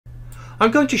I'm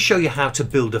going to show you how to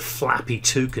build a Flappy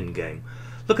Toucan game.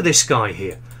 Look at this guy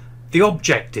here. The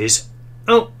object is...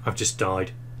 oh, I've just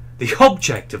died. The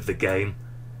object of the game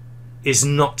is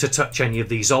not to touch any of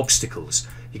these obstacles.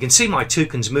 You can see my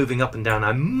toucans moving up and down.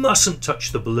 I mustn't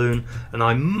touch the balloon and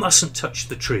I mustn't touch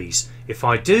the trees. If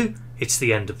I do, it's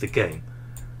the end of the game.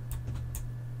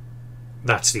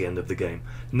 That's the end of the game.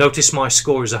 Notice my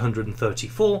score is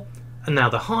 134 and now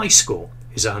the high score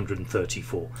is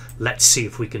 134. Let's see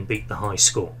if we can beat the high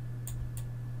score.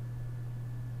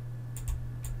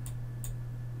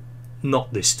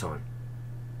 Not this time.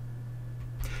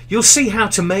 You'll see how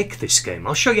to make this game.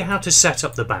 I'll show you how to set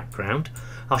up the background.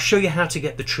 I'll show you how to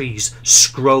get the trees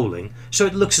scrolling so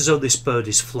it looks as though this bird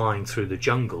is flying through the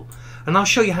jungle. And I'll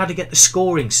show you how to get the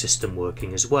scoring system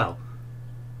working as well.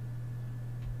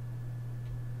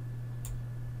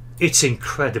 It's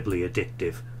incredibly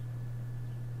addictive.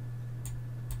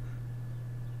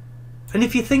 And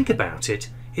if you think about it,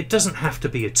 it doesn't have to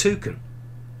be a toucan.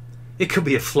 It could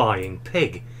be a flying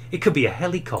pig. It could be a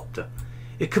helicopter.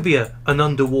 It could be an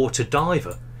underwater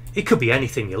diver. It could be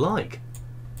anything you like.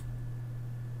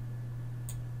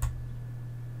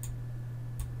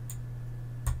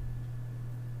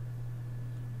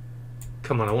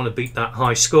 Come on, I want to beat that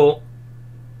high score.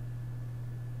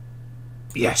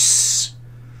 Yes!